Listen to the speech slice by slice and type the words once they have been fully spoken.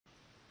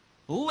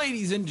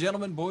Ladies and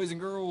gentlemen, boys and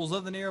girls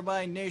of the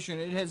nearby nation,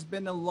 it has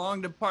been a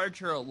long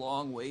departure, a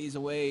long ways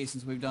away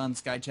since we've done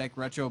Skytech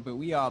Retro, but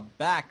we are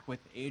back with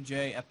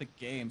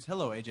AJsEpicGames.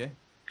 Hello, AJ.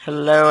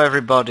 Hello,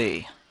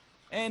 everybody.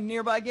 And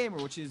Nearby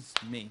Gamer, which is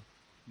me,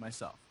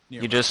 myself.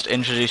 You Nearby. just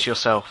introduce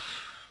yourself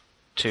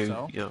to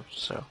So?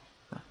 yourself.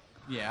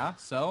 Yeah,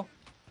 so?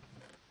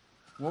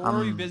 What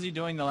were we busy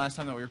doing the last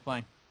time that we were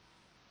playing?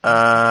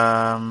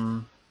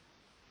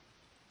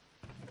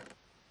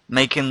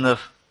 Making the...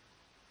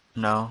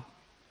 No,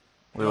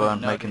 we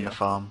weren't No, making the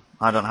farm.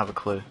 I don't have a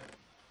clue.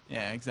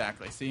 Yeah,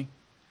 exactly, see?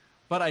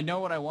 But I know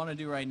what I want to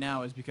do right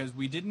now is because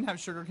we didn't have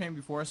sugarcane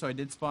before, so I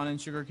did spawn in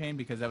sugarcane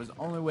because that was the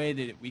only way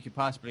that we could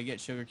possibly get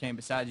sugarcane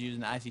besides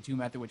using the IC2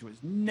 method, which was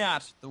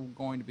not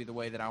going to be the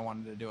way that I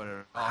wanted to do it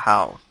at all.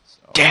 How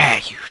dare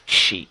you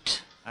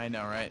cheat? I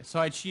know, right? So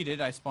I cheated,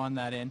 I spawned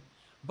that in,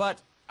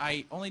 but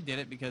I only did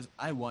it because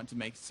I want to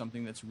make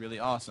something that's really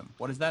awesome.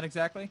 What is that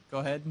exactly? Go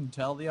ahead and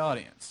tell the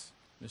audience,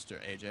 Mr.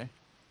 AJ.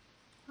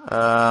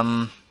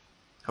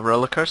 A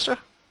roller coaster?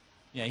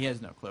 Yeah, he has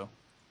no clue.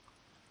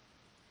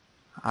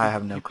 I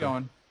have no Keep clue.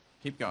 going.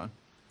 Keep going.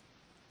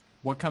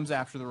 What comes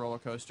after the roller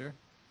coaster?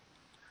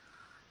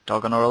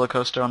 Dog on a roller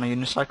coaster on a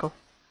unicycle?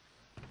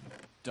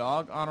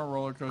 Dog on a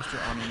roller coaster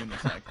on a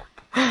unicycle.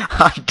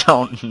 I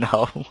don't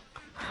know.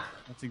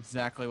 That's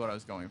exactly what I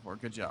was going for.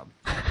 Good job.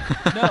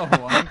 No,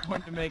 I'm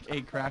going to make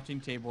a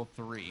crafting table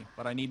 3,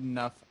 but I need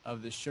enough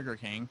of this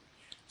sugarcane.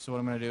 So what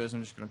I'm going to do is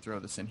I'm just going to throw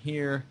this in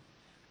here,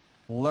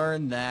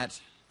 learn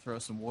that, throw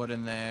some wood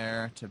in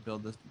there to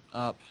build this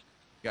up.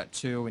 Got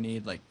 2, we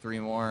need like 3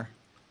 more.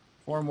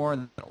 4 more,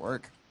 and that'll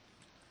work.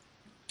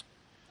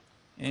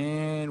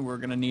 And we're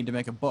going to need to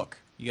make a book.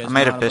 You guys I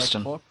made know a how to make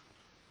piston. book?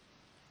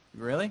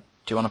 Really?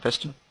 Do you want a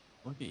piston?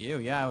 Look at you.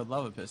 Yeah, I would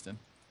love a piston.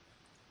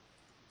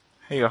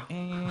 Here you go.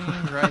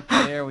 And right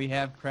there we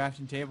have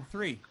crafting table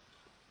 3,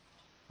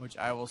 which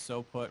I will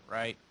so put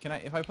right. Can I?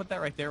 If I put that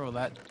right there, will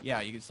that?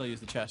 Yeah, you can still use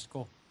the chest.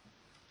 Cool.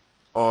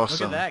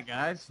 Awesome. Look at that,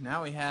 guys.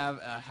 Now we have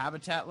a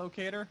habitat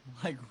locator.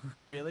 Like,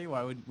 really?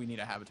 Why would we need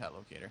a habitat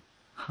locator?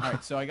 All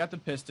right, so I got the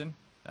piston.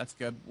 That's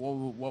good.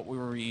 What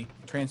were we?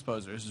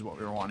 Transposers is what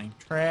we were wanting.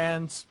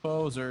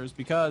 Transposers,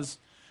 because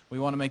we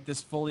want to make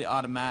this fully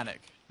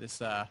automatic. This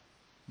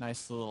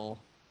nice little,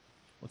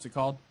 what's it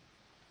called?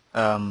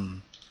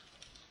 I'm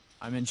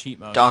in cheat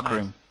mode.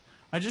 Darkroom. Nice.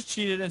 I just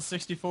cheated in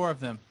 64 of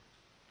them.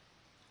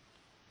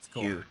 It's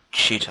cool. You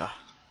cheater.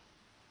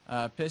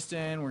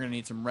 Piston, we're going to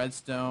need some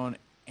redstone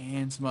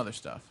and some other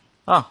stuff.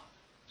 Oh,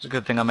 it's a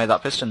good thing I made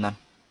that piston then.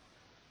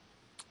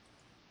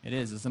 It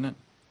is, isn't it?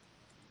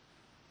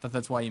 I thought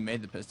that's why you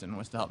made the piston,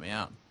 was to help me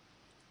out.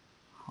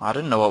 I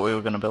didn't know what we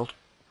were going to build.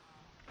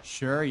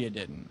 Sure you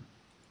didn't.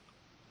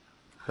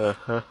 Ha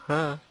ha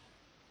ha.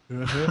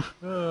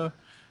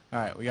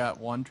 Alright, we got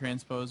 1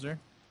 transposer.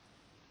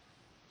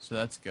 So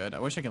that's good. I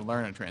wish I could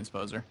learn a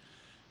transposer.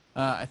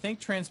 I think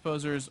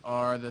transposers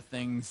are the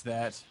things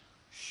that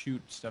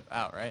shoot stuff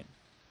out, right?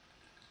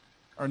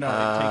 Or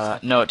no,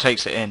 it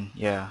takes it in,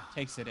 yeah.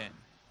 Takes it in.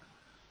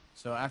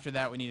 So after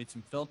that we needed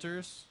some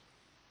filters.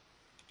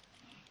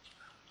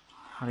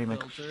 How do you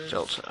make a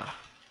filter?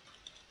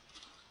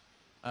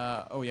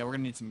 Oh yeah, we're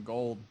gonna need some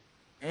gold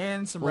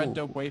and some red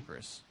dope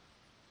wafers.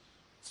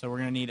 So we're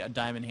gonna need a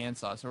diamond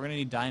handsaw. So we're gonna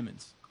need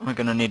diamonds. We're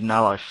gonna need an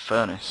alloy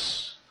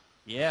furnace.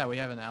 Yeah, we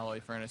have an alloy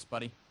furnace,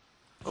 buddy.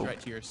 It's right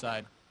to your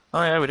side.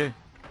 Oh yeah, we do.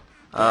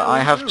 Yeah, I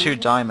we have do. 2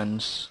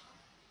 diamonds.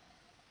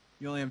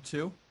 You only have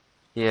 2?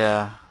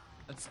 Yeah.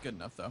 That's good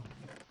enough, though.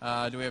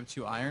 Do we have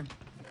 2 iron?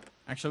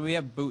 Actually, we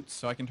have boots,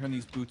 so I can turn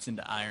these boots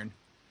into iron.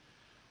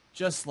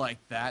 Just like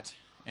that.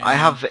 And I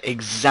have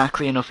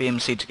exactly enough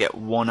EMC to get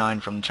 1 iron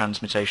from the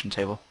transmutation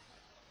table.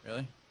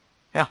 Really?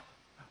 Yeah.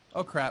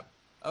 Oh, crap.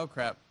 Oh,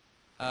 crap.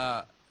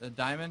 The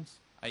diamonds,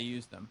 I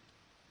used them.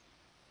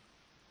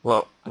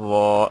 What?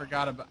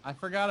 I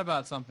forgot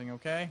about something,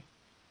 okay?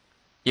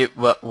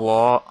 What?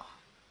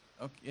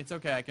 Okay, it's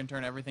okay, I can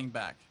turn everything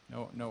back.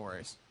 No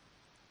worries.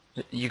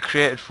 You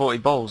created 40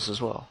 bowls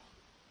as well.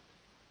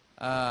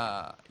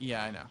 Yeah,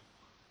 I know.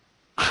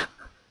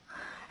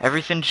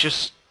 Everything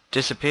just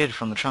disappeared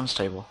from the trans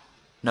table.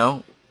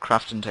 No,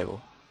 crafting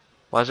table.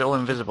 Why is it all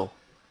invisible?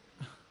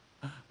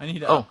 I need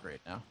to upgrade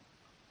now.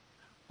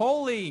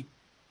 Holy!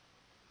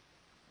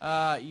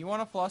 You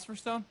want a philosopher's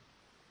stone?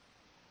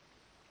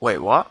 Wait,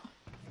 what?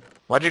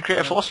 Why did you create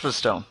a philosopher's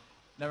stone?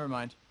 Never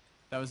mind.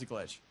 That was a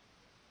glitch.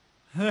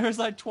 There's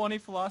like 20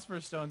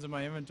 philosopher's stones in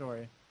my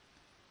inventory.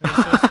 It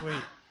was so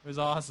sweet. It was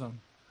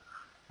awesome.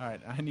 Alright,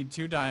 I need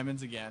 2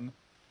 diamonds again.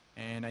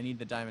 And I need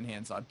the diamond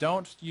handsaw.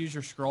 Don't use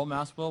your scroll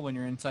mouse wheel when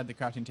you're inside the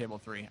crafting table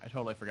 3. I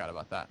totally forgot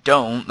about that.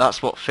 Don't.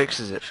 That's what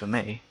fixes it for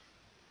me.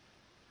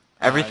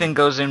 Everything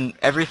goes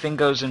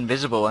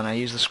invisible, and I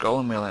use the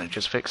scrolling wheel, and it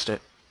just fixed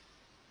it.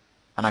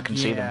 And I can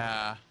see them.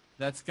 Yeah,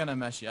 that's gonna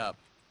mess you up.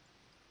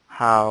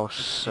 How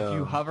so? If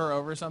you hover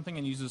over something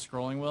and use the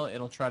scrolling wheel,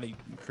 it'll try to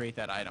create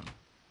that item.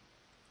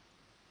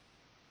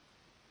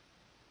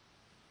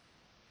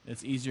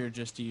 It's easier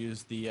just to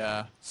use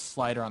the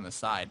slider on the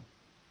side.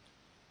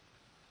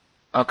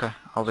 Okay,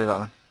 I'll do that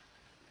then.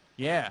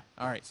 Yeah.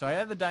 All right. So I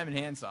have the diamond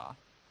handsaw.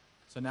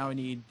 So now we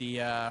need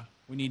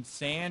we need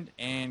sand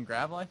and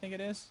gravel. I think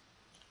it is.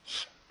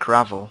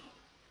 Gravel.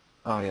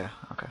 Oh yeah,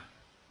 okay.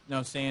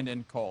 No, sand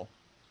and coal.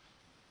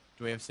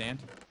 Do we have sand?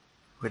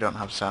 We don't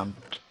have sand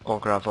or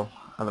gravel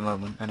at the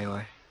moment,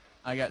 anyway.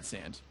 I got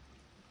sand.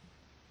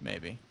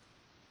 Maybe.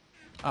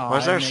 Oh,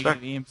 Where's I have there a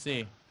negative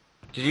EMC.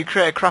 Did you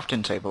create a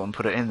crafting table and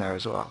put it in there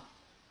as well?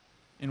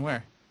 In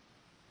where?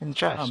 In the Oh,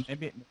 chest.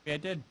 maybe I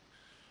did.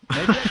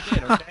 Maybe I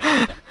did.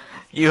 Okay.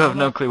 You I have don't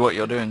no know. clue what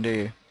you're doing, do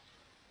you?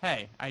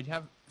 Hey, I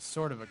have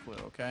sort of a clue.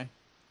 Okay.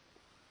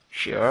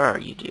 Sure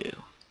you do.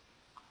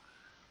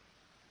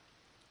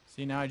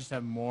 See, now I just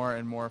have more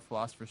and more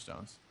philosopher's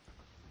stones,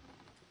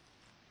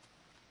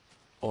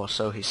 Or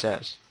so he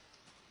says.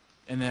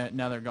 and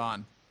now they're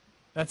gone.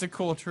 That's a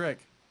cool trick.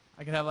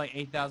 I could have like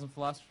 8,000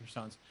 philosopher's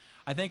stones.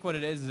 I think what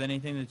it is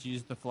anything that you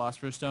use the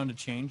philosopher's stone to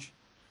change.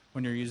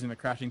 When you're using the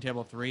crafting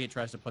table 3, it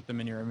tries to put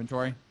them in your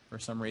inventory for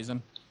some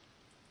reason.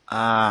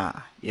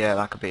 Ah, yeah,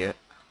 that could be it.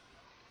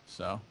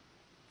 So,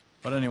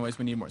 but anyways,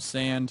 we need more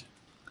sand.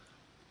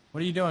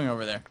 What are you doing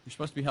over there? You're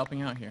supposed to be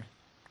helping out here.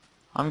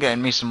 I'm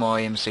getting me some more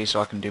EMC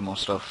so I can do more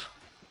stuff.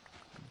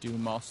 Do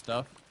more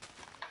stuff.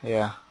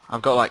 Yeah,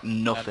 I've got like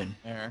nothing.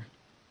 There.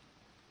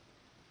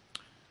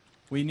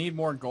 We need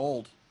more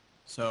gold.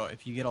 So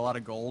if you get a lot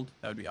of gold,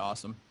 that would be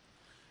awesome.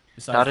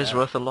 Besides That is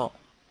worth a lot.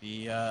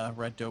 the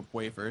red dope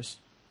wafers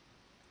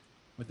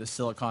with the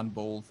silicon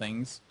bowl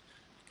things.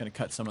 Gonna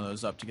cut some of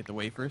those up to get the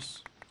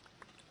wafers.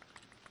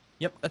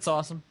 Yep, that's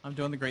awesome. I'm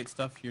doing the great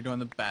stuff. You're doing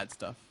the bad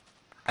stuff.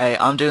 Hey,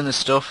 I'm doing the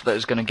stuff that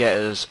is going to get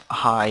us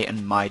high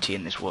and mighty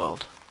in this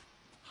world.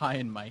 High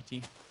and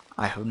mighty.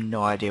 I have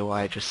no idea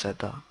why I just said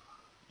that.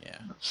 Yeah,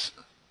 It's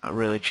a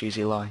really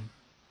cheesy line.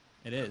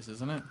 it is,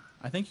 isn't it?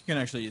 I think you can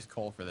actually use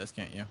coal for this,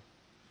 can't you?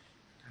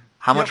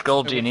 How Yep, much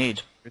gold it do you will.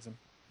 need?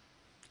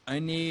 I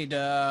need,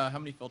 how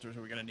many filters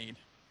are we gonna need?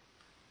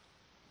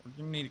 We're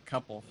gonna need a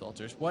couple of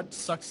filters. What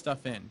sucks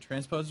stuff in?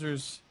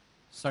 Transposers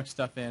suck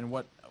stuff in.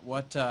 What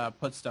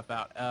puts stuff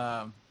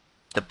out?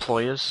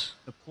 Deployers?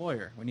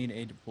 Deployer. We need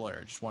a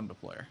deployer, just one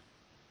deployer.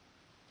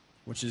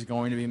 Which is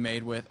going to be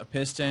made with a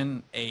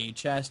piston, a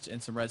chest,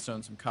 and some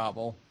redstone, some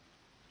cobble.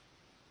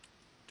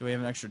 Do we have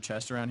an extra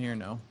chest around here?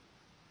 No.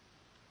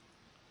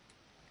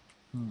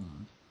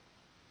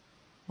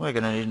 We're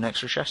going to need an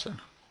extra chest then.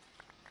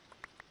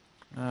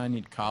 I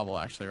need cobble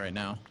actually right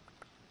now.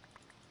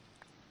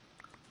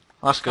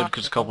 That's good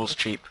because cobble's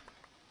cheap.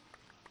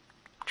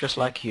 Just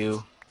like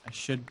you. I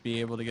should be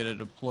able to get a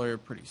deployer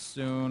pretty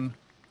soon.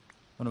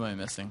 What am I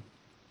missing?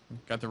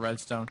 Got the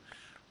redstone.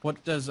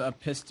 What does a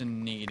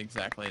piston need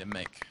exactly to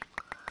make?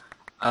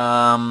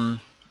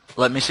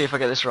 Let me see if I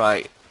get this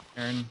right.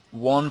 Aaron?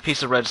 1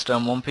 piece of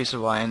redstone, 1 piece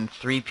of iron,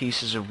 3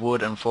 pieces of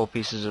wood, and 4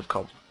 pieces of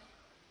cobble.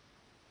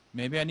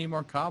 Maybe I need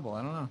more cobble.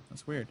 I don't know.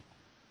 That's weird.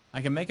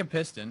 I can make a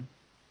piston.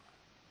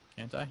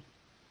 Can't I?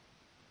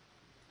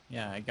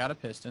 Yeah, I got a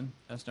piston.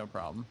 That's no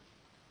problem.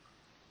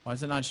 Why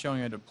is it not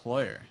showing a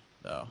deployer,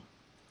 though?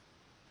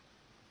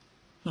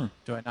 Do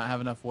I not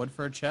have enough wood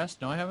for a chest?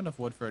 No, I have enough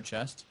wood for a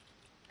chest.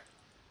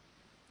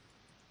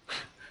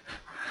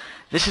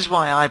 This is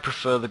why I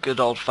prefer the good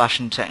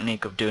old-fashioned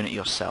technique of doing it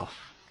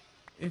yourself.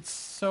 It's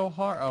so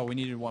hard. Oh, we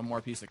needed one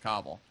more piece of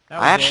cobble.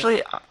 I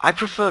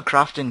prefer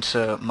crafting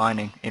to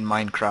mining in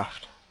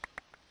Minecraft.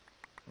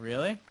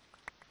 Really?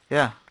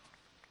 Yeah.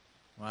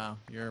 Wow,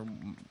 you're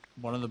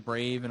one of the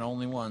brave and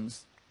only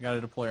ones. You got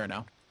a deployer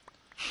now.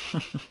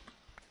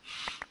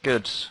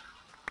 Good.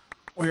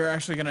 We're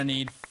actually gonna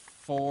need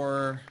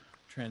 4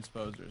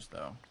 transposers,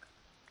 though.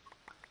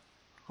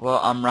 Well,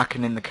 I'm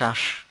racking in the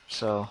cash,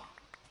 so...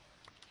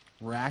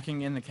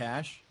 Racking in the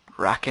cash?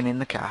 Racking in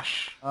the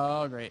cash.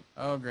 Oh, great.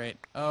 Oh, great.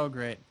 Oh,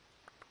 great.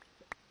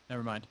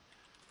 Never mind.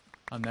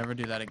 I'll never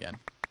do that again.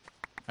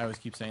 I always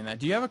keep saying that.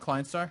 Do you have a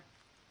client star?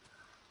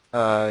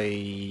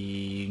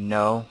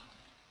 No.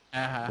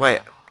 Ah, Wait,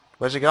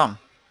 where's it gone?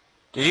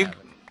 Did you... have it.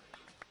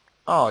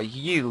 Oh,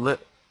 you lit...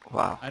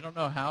 Wow. I don't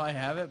know how I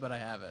have it, but I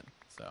have it.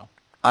 So.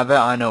 I bet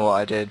I know what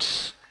I did.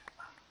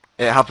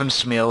 It happens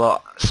to me a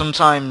lot.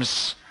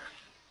 Sometimes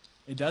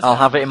It does. I'll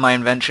have it in my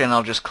inventory and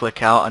I'll just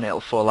click out and it'll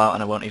fall out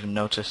and I won't even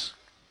notice.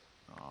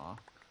 Aw, It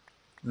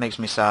makes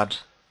me sad.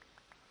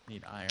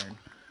 need iron.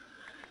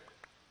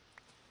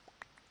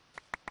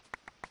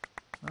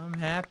 I'm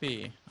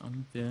happy.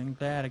 I'm feeling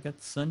glad. I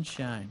got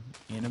sunshine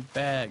in a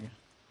bag.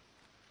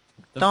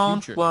 The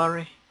Don't future.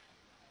 worry.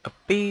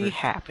 Be Re-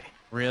 happy.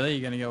 Really?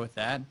 You gonna go with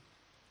that?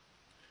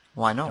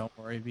 Why not? Don't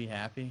worry, be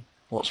happy.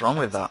 What's wrong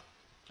with that?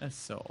 That's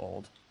so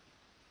old.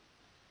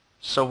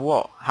 So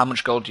what? How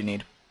much gold do you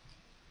need?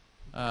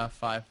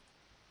 5,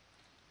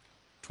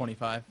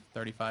 25,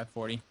 35,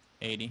 40,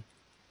 80.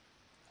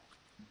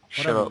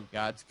 Shut Whatever up. you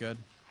got, it's good.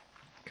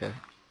 Okay.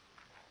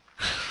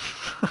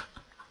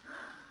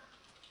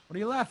 What are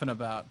you laughing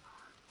about?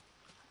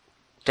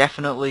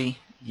 Definitely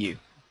you.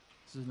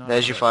 This is not.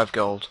 There's a your joke. 5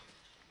 gold.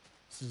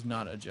 This is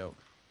not a joke.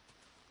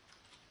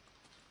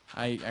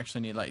 I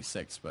actually need like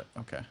 6, but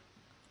okay.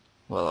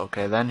 Well,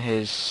 okay then.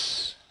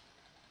 Here's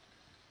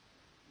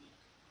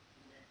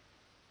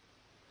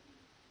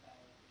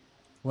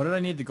What did I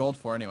need the gold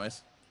for,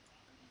 anyways?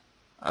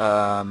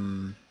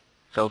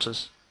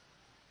 Filters.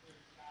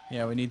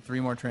 Yeah, we need 3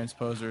 more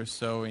transposers,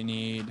 so we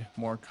need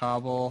more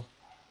cobble.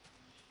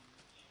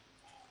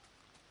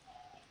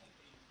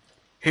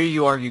 Here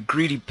you are, you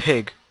greedy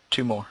pig.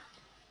 2 more.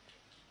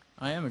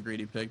 I am a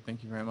greedy pig,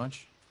 thank you very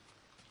much.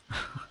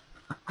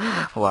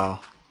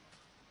 Wow.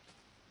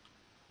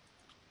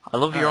 I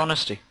love your Alright.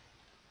 honesty.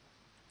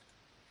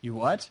 You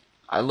what?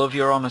 I love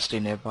your honesty,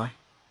 Nearby.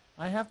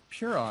 I have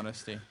pure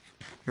honesty.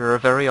 You're a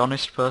very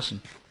honest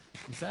person.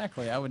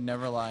 Exactly, I would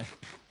never lie.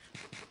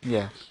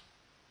 Yes.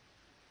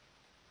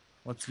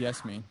 What's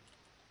yes mean?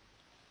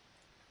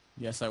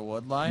 Yes, I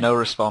would lie? No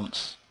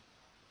response.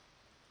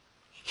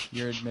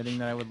 You're admitting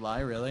that I would lie,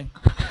 really?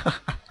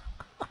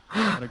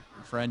 What a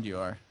friend you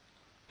are.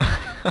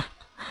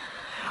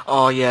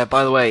 Oh yeah,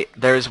 by the way,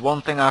 there is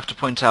one thing I have to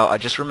point out, I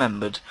just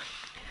remembered.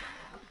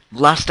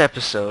 Last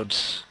episode,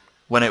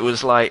 when it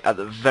was like at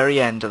the very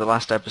end of the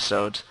last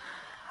episode,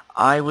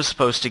 I was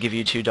supposed to give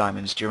you 2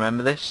 diamonds. Do you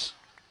remember this?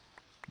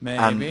 Maybe.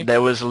 And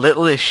there was a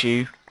little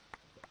issue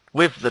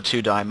with the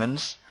 2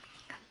 diamonds.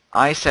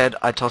 I said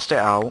I tossed it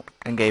out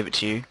and gave it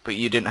to you, but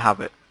you didn't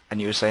have it,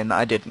 and you were saying that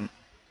I didn't.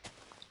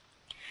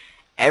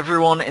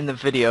 Everyone in the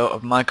video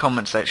of my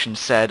comment section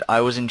said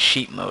I was in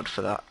cheat mode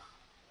for that.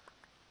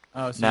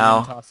 Oh, so Now-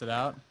 you didn't toss it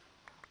out?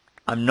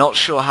 I'm not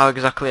sure how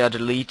exactly I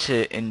delete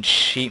it in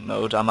cheat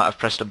mode. I might have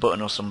pressed a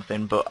button or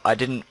something, but I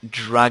didn't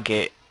drag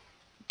it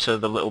to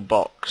the little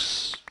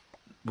box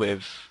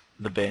with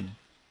the bin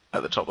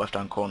at the top left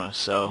hand corner,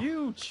 so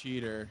You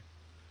cheater.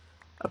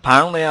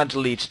 apparently I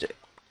deleted it.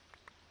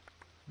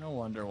 No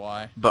wonder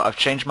why. But I've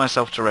changed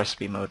myself to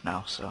recipe mode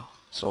now, so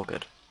it's all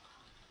good.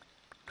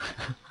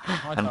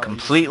 I And thought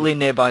completely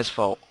Nearby's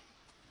fault.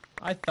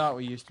 I thought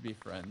we used to be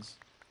friends.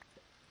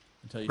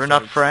 Until you We're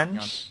not started cheating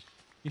friends.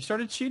 You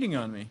started cheating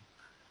on me.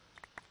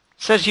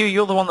 Says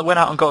you're the one that went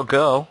out and got a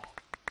girl.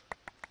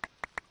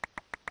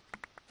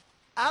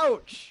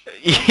 Ouch!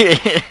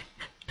 Yeah.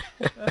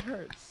 That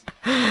hurts.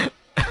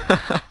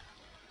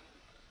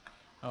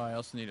 Oh, I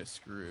also need a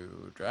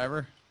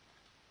screwdriver.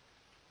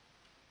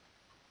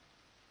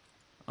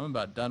 I'm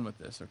about done with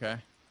this, okay?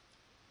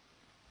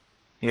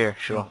 Yeah,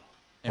 sure.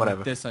 And Whatever.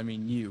 with this, I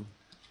mean you.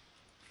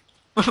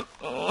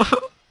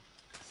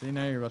 See,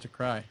 now you're about to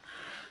cry.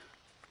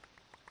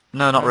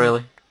 No, not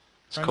really.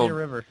 It's Cry me a called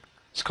river.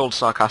 it's called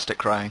sarcastic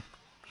crying.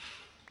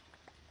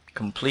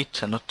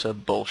 Complete and utter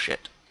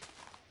bullshit.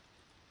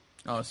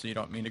 Oh, so you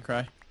don't mean to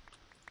cry?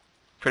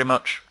 Pretty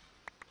much.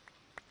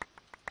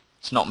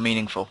 It's not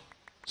meaningful.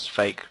 It's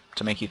fake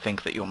to make you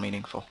think that you're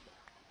meaningful.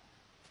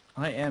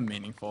 I am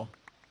meaningful.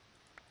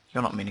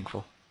 You're not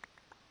meaningful.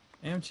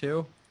 I am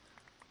too.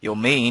 You're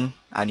mean,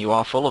 and you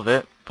are full of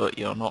it, but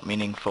you're not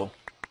meaningful.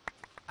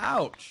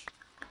 Ouch!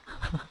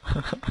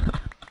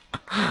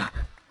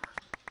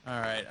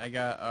 Alright, I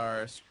got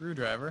our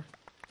screwdriver.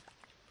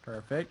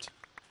 Perfect.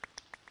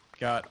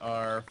 Got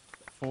our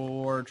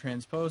 4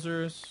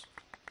 transposers.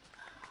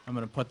 I'm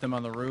going to put them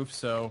on the roof,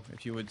 so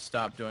if you would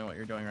stop doing what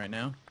you're doing right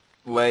now.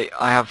 Wait,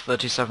 I have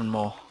 37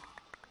 more.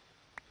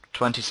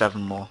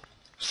 27 more.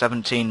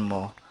 17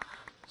 more.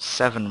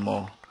 7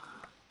 more.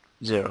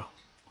 0.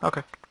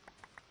 Okay.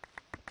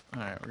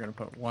 Alright, we're going to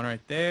put 1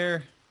 right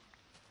there.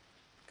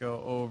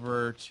 Go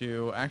over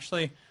to...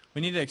 Actually,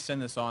 we need to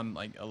extend this on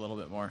like a little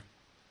bit more.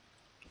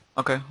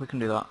 Okay, we can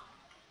do that.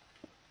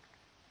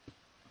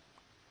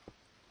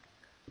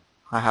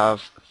 I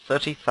have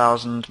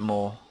 30,000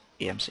 more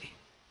EMC.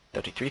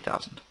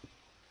 33,000.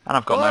 And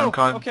I've got my own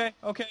coin.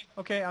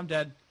 Okay, I'm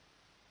dead.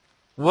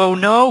 Whoa,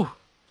 no!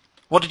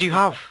 What did you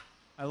have?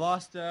 I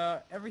lost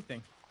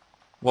everything.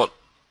 What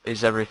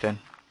is everything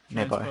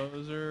nearby?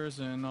 Transposers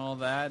and all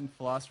that, and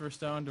Philosopher's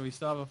Stone. Do we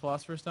still have a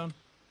Philosopher's Stone?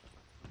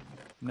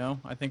 No?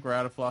 I think we're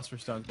out of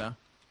Philosopher's Stones now.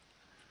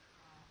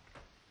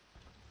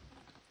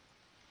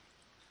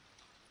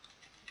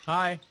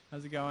 Hi,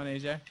 how's it going,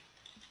 AJ?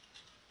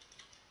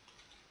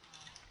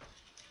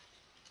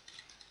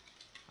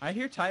 I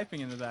hear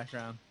typing in the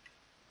background.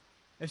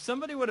 If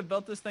somebody would have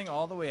built this thing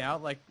all the way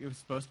out like it was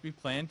supposed to be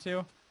planned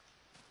to...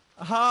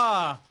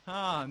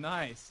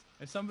 nice.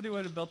 If somebody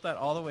would have built that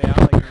all the way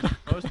out like it was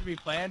supposed to be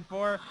planned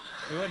for,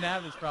 we wouldn't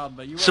have this problem,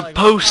 but you were like...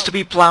 Supposed to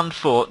be planned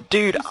for.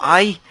 Dude,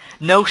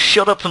 No,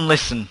 shut up and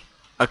listen.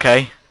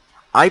 Okay?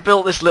 I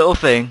built this little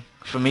thing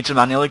for me to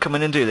manually come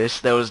in and do this.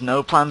 There was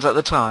no plans at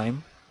the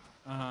time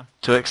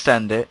to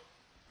extend it.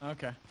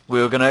 Okay.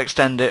 We were going to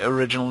extend it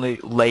originally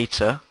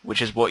later,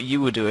 which is what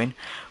you were doing.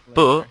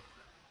 But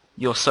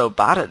you're so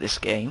bad at this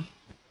game.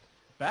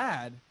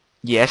 Bad?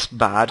 Yes,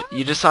 bad.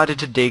 You decided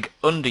to dig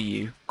under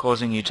you,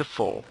 causing you to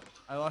fall.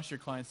 I lost your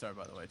client star,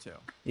 by the way, too.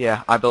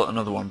 Yeah, I built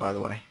another one, by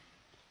the way.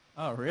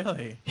 Oh,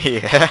 really?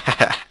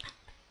 Yeah.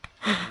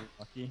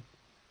 Lucky.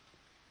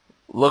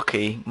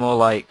 Lucky, more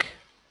like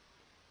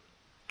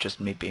just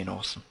me being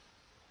awesome.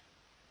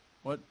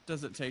 What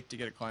does it take to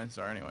get a client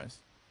star, anyways?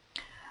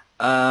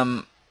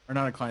 Um, Or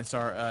not a client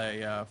star,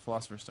 a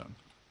Philosopher's Stone.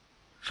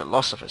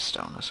 Philosopher's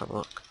Stone, let's have a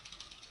look.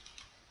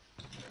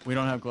 We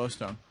don't have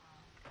glowstone.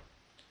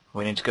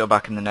 We need to go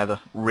back in the nether.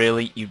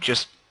 Really? You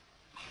just...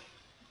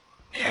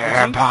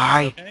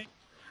 Nearby. Okay.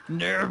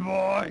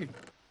 Nearby.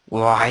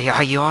 Why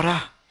are you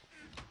order?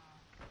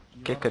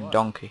 You Kick oughta a what?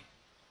 donkey.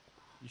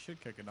 You should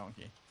kick a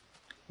donkey.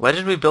 Where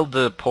did we build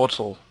the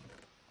portal?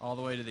 All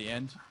the way to the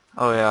end.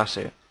 Oh yeah, I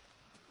see it.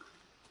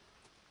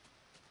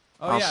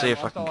 Oh I'll yeah, see I if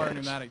I lost can all our get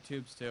it. pneumatic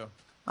tubes too.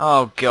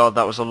 Oh god,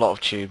 that was a lot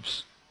of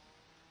tubes.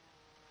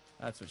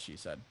 That's what she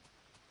said.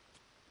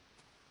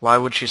 Why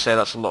would she say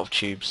that's a lot of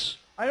tubes?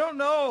 I don't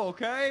know,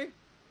 okay?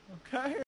 Okay?